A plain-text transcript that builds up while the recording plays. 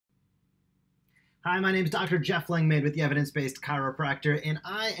Hi, my name is Dr. Jeff Langmaid with the Evidence Based Chiropractor, and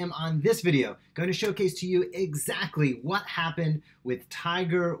I am on this video going to showcase to you exactly what happened with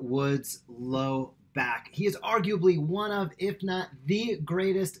Tiger Woods' low back. He is arguably one of, if not the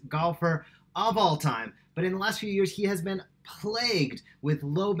greatest golfer of all time, but in the last few years he has been plagued with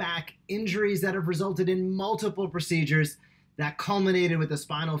low back injuries that have resulted in multiple procedures that culminated with the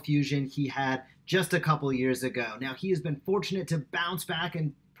spinal fusion he had just a couple years ago. Now, he has been fortunate to bounce back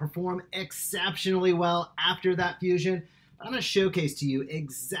and perform exceptionally well after that fusion. I'm going to showcase to you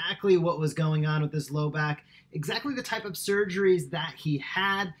exactly what was going on with this low back, exactly the type of surgeries that he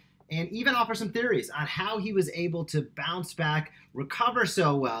had, and even offer some theories on how he was able to bounce back, recover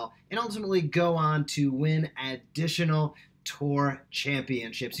so well, and ultimately go on to win additional tour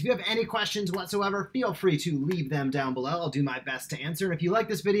championships. If you have any questions whatsoever, feel free to leave them down below. I'll do my best to answer. And if you like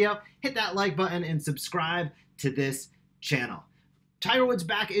this video, hit that like button and subscribe to this channel. Tiger Woods'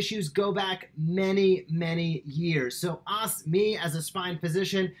 back issues go back many, many years. So me as a spine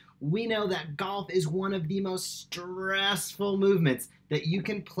physician, we know that golf is one of the most stressful movements that you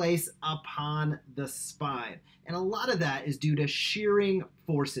can place upon the spine. And a lot of that is due to shearing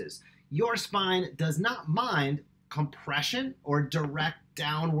forces. Your spine does not mind compression or direct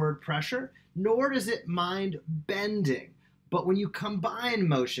downward pressure, nor does it mind bending. But when you combine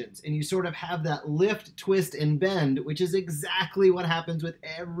motions and you sort of have that lift, twist, and bend, which is exactly what happens with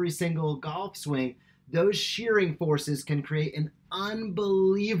every single golf swing, those shearing forces can create an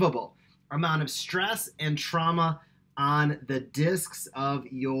unbelievable amount of stress and trauma on the discs of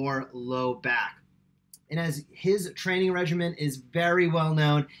your low back. And as his training regimen is very well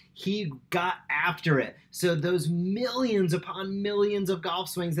known, he got after it. So those millions upon millions of golf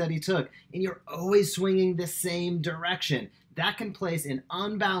swings that he took, and you're always swinging the same direction, that can place an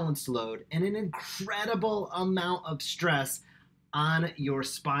unbalanced load and an incredible amount of stress on your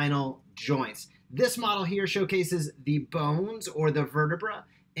spinal joints. This model here showcases the bones or the vertebra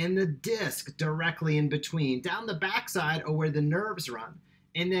and the disc directly in between. Down the backside are where the nerves run.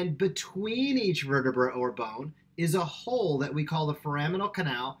 And then between each vertebra or bone is a hole that we call the foraminal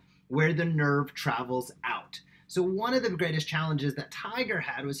canal where the nerve travels out. So one of the greatest challenges that Tiger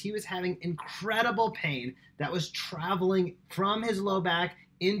had was he was having incredible pain that was traveling from his low back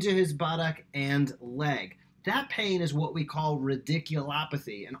into his buttock and leg. That pain is what we call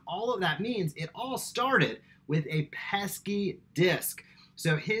radiculopathy. And all of that means it all started with a pesky disc.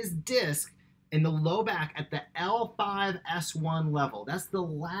 So his disc in the low back at the L5-S1 level, that's the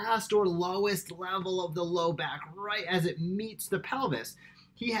last or lowest level of the low back, right as it meets the pelvis,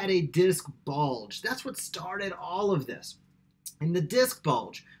 he had a disc bulge. That's what started all of this. And the disc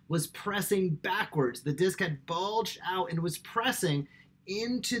bulge was pressing backwards. The disc had bulged out and was pressing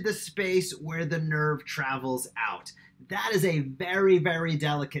into the space where the nerve travels out. That is a very, very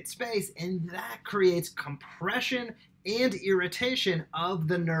delicate space, and that creates compression and irritation of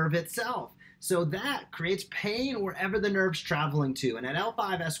the nerve itself. So that creates pain wherever the nerve's traveling to. And at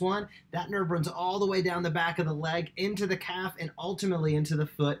L5-S1, that nerve runs all the way down the back of the leg, into the calf, and ultimately into the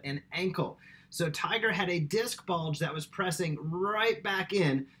foot and ankle. So Tiger had a disc bulge that was pressing right back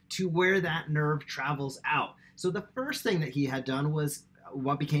in to where that nerve travels out. So the first thing that he had done was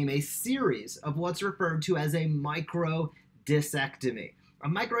what became a series of what's referred to as a microdiscectomy. A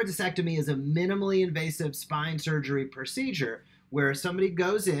microdiscectomy is a minimally invasive spine surgery procedure where somebody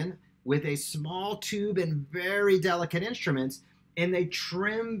goes in with a small tube and very delicate instruments, and they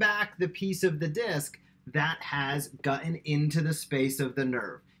trim back the piece of the disc that has gotten into the space of the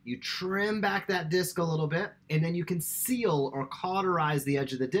nerve. You trim back that disc a little bit, and then you can seal or cauterize the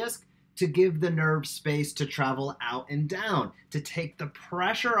edge of the disc to give the nerve space to travel out and down, to take the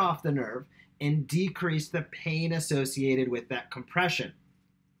pressure off the nerve and decrease the pain associated with that compression.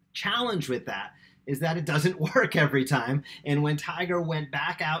 Challenge with that is that it doesn't work every time. And when Tiger went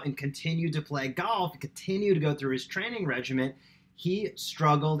back out and continued to play golf, continued to go through his training regimen, he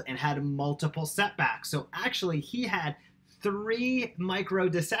struggled and had multiple setbacks. So actually he had 3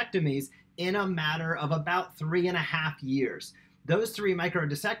 microdiscectomies in a matter of about 3.5 years. Those 3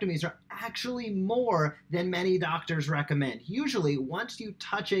 microdiscectomies are actually more than many doctors recommend. Usually, once you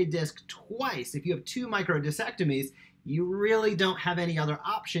touch a disc twice, if you have 2 microdiscectomies, you really don't have any other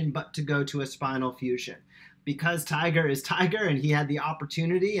option but to go to a spinal fusion. Because Tiger is Tiger and he had the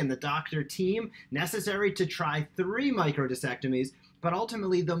opportunity and the doctor team necessary to try 3 microdiscectomies, but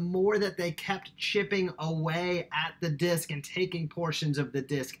ultimately the more that they kept chipping away at the disc and taking portions of the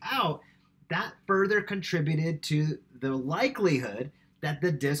disc out, that further contributed to the likelihood that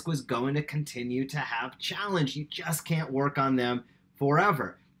the disc was going to continue to have challenge. You just can't work on them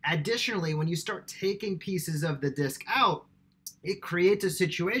forever. Additionally, when you start taking pieces of the disc out, it creates a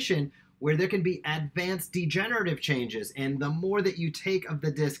situation where there can be advanced degenerative changes. And the more that you take of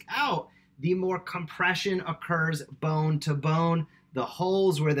the disc out, the more compression occurs bone to bone. The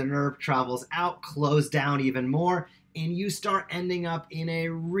holes where the nerve travels out close down even more, and you start ending up in a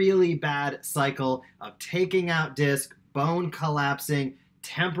really bad cycle of taking out disc, bone collapsing,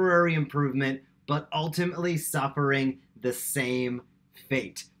 temporary improvement, but ultimately suffering the same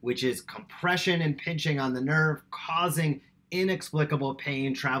fate, which is compression and pinching on the nerve, causing inexplicable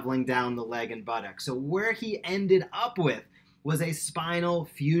pain traveling down the leg and buttock. So where he ended up with was a spinal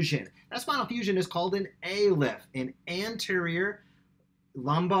fusion. That spinal fusion is called an ALIF, an anterior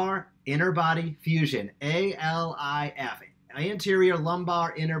lumbar inner body fusion, ALIF, anterior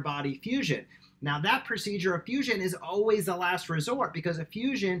lumbar inner body fusion. Now that procedure of fusion is always the last resort because a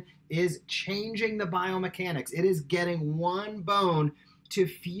fusion is changing the biomechanics. It is getting one bone to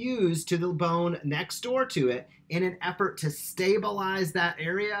fuse to the bone next door to it in an effort to stabilize that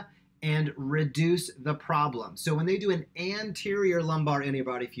area and reduce the problem. So when they do an anterior lumbar inner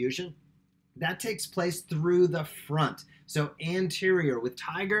body fusion, that takes place through the front. So anterior. With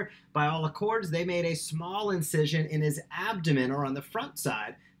Tiger, by all accords, they made a small incision in his abdomen or on the front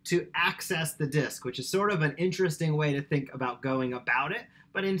side to access the disc, which is sort of an interesting way to think about going about it.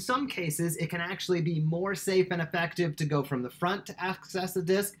 But in some cases, it can actually be more safe and effective to go from the front to access the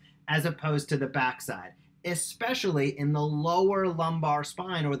disc as opposed to the backside, especially in the lower lumbar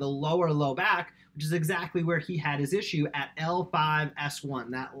spine or the lower low back, which is exactly where he had his issue at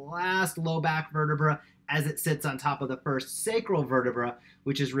L5-S1, that last low back vertebra as it sits on top of the first sacral vertebra,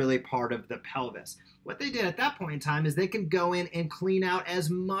 which is really part of the pelvis. What they did at that point in time is they can go in and clean out as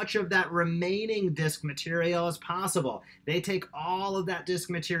much of that remaining disc material as possible. They take all of that disc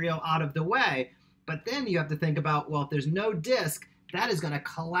material out of the way, but then you have to think about, well, if there's no disc, that is going to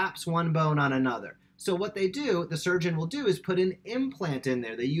collapse one bone on another. So what they do, the surgeon will do, is put an implant in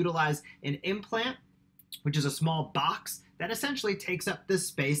there. They utilize an implant, which is a small box that essentially takes up the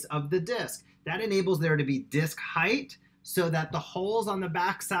space of the disc. That enables there to be disc height so that the holes on the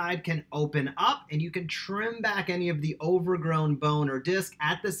back side can open up and you can trim back any of the overgrown bone or disc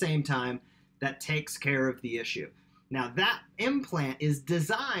at the same time. That takes care of the issue. Now that implant is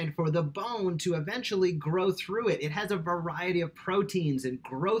designed for the bone to eventually grow through it. It has a variety of proteins and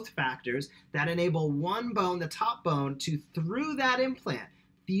growth factors that enable one bone, the top bone, to, through that implant,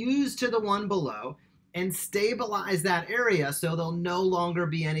 fuse to the one below and stabilize that area so there'll no longer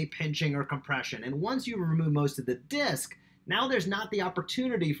be any pinching or compression. And once you remove most of the disc, now there's not the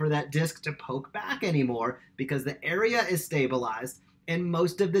opportunity for that disc to poke back anymore because the area is stabilized and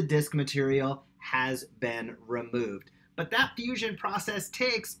most of the disc material has been removed. But that fusion process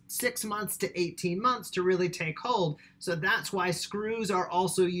takes 6 months to 18 months to really take hold. So that's why screws are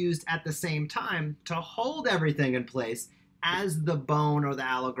also used at the same time to hold everything in place as the bone or the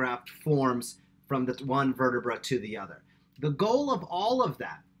allograft forms from the one vertebra to the other. The goal of all of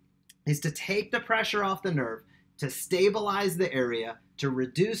that is to take the pressure off the nerve, to stabilize the area, to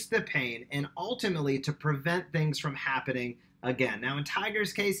reduce the pain, and ultimately to prevent things from happening again. Now in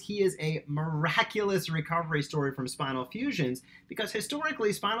Tiger's case, he is a miraculous recovery story from spinal fusions because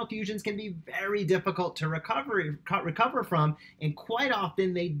historically spinal fusions can be very difficult to recover from, and quite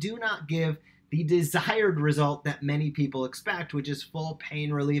often they do not give the desired result that many people expect, which is full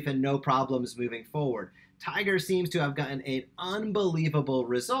pain relief and no problems moving forward. Tiger seems to have gotten an unbelievable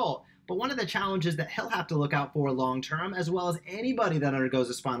result, but one of the challenges that he'll have to look out for long term, as well as anybody that undergoes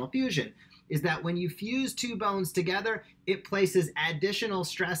a spinal fusion, is that when you fuse two bones together, it places additional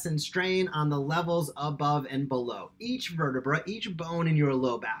stress and strain on the levels above and below. Each vertebra, each bone in your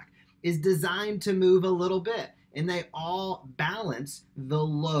low back is designed to move a little bit, and they all balance the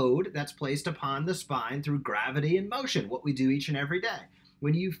load that's placed upon the spine through gravity and motion, what we do each and every day.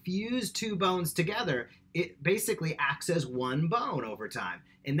 When you fuse two bones together, it basically acts as one bone over time,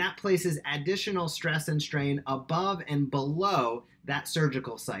 and that places additional stress and strain above and below that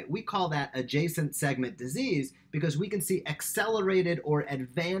surgical site. We call that adjacent segment disease because we can see accelerated or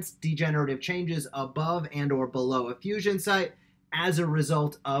advanced degenerative changes above and or below a fusion site as a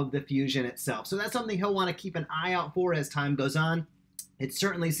result of the fusion itself. So that's something he'll want to keep an eye out for as time goes on. It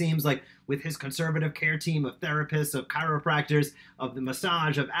certainly seems like with his conservative care team of therapists, of chiropractors, of the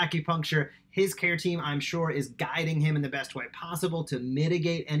massage, of acupuncture, his care team, I'm sure, is guiding him in the best way possible to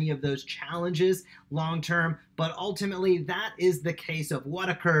mitigate any of those challenges long term. But ultimately, that is the case of what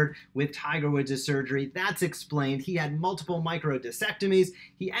occurred with Tiger Woods' surgery. That's explained. He had multiple microdiscectomies.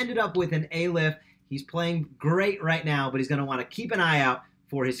 He ended up with an ALIF. He's playing great right now, but he's going to want to keep an eye out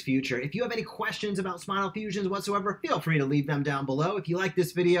for his future. If you have any questions about spinal fusions whatsoever, feel free to leave them down below. If you like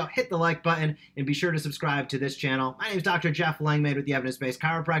this video, hit the like button and be sure to subscribe to this channel. My name is Dr. Jeff Langmaid with the Evidence Based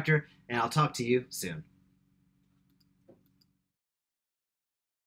Chiropractor, and I'll talk to you soon.